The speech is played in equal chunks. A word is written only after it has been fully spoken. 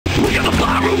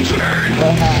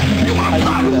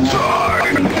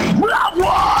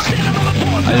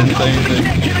I didn't say anything.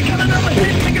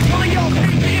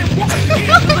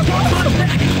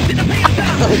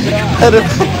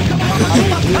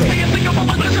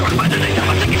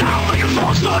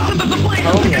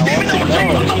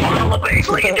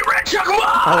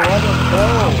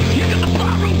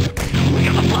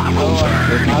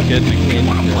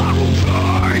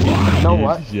 You know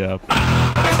what? Yep.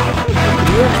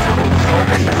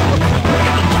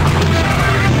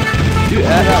 Dude,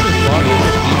 add up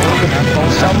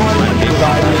Someone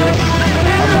provide me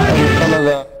some of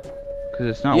the.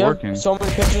 because it's not working. So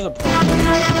many pictures of ponies.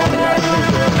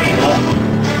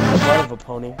 A butt of a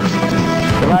pony.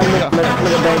 Provide me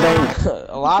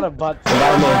a lot of butts.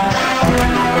 Provide me.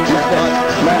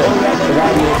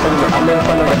 Provide me some. I'm in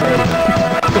front of the bank.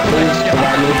 Please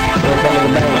provide me in front of the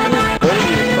bank. What are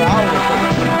you proud of?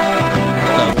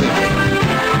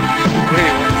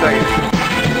 Wait 1 second.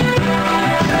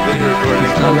 Video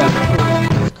recording. Oh god.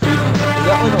 Is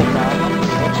that like a mouth?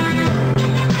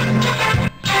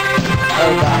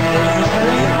 Oh god.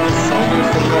 There's so many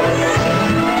things.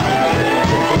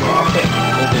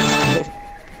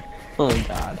 Oh my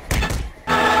god.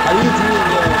 How do you do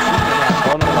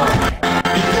oh no.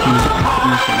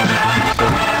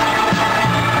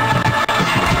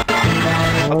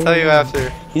 I'll tell you after.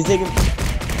 He's taking.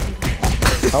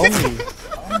 Tell me.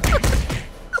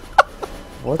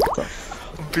 What the?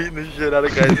 I'm beating the shit out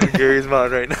of guys in Gary's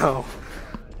mod right now.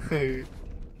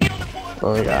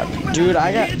 Oh my god. Dude,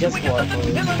 I got. Guess what?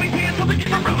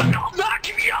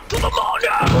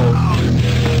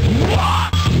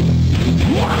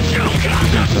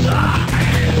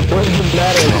 Where's the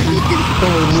medic?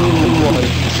 We need one.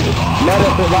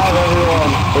 Medic, revive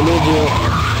everyone. We need you.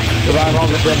 Revive all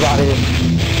the dead bodies.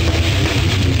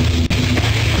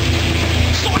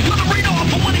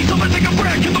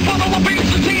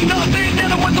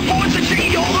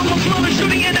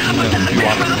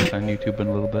 On YouTube in a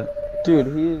little bit. Dude,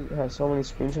 he has so many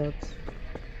screenshots.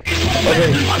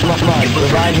 Okay, come on,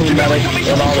 revive me, medic,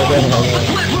 and all the dead bodies.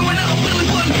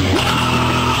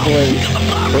 Wait,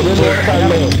 we didn't work on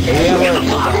me.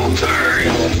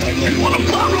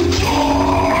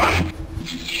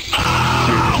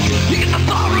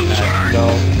 No,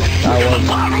 that was.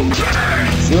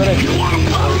 See what I do?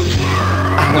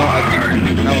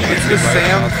 No, it's the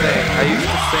Sam thing. I used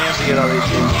the Sam to get all these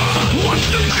things.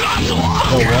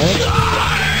 Oh, what?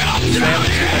 Sam.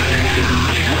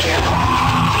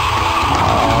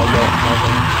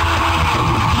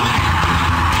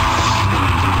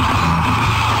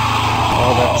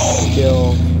 All that skill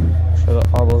for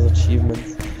all those achievements,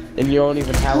 and you don't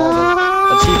even have all the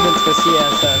achievements for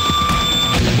CSS.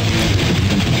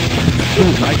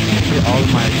 Dude, I can't get all of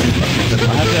my achievements. I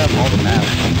have to have all the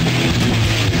maps.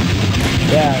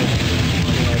 Yeah.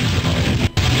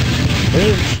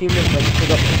 There's achievements like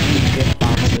pick up 3 gift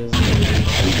boxes.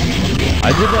 I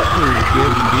did that for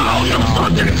good and beat.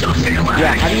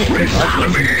 Yeah, how do you pick up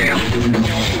those? Yeah, I'm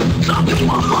trying to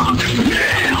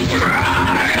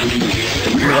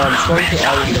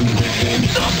all of them.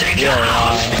 Yeah,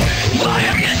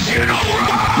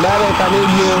 Medic, I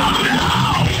need you.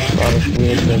 Oh, that's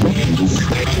weird, man.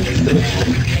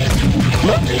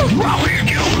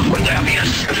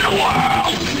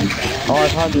 Oh,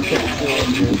 it's hard to pick 2.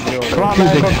 Come on,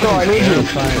 Medic, let's go, I need you.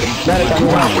 Medic, I need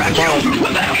you.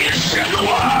 Come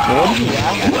on. What do you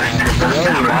have?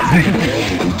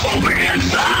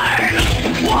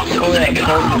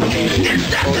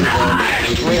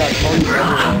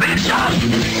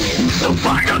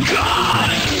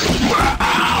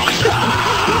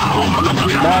 Oh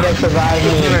yeah, Medic, survive me.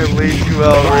 I'm gonna leave you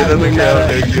out right on the ground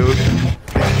there, you.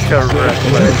 Just got wrecked.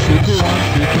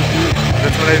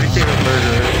 That's when I became a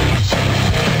murderer.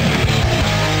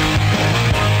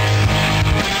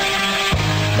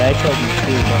 That killed me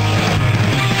too,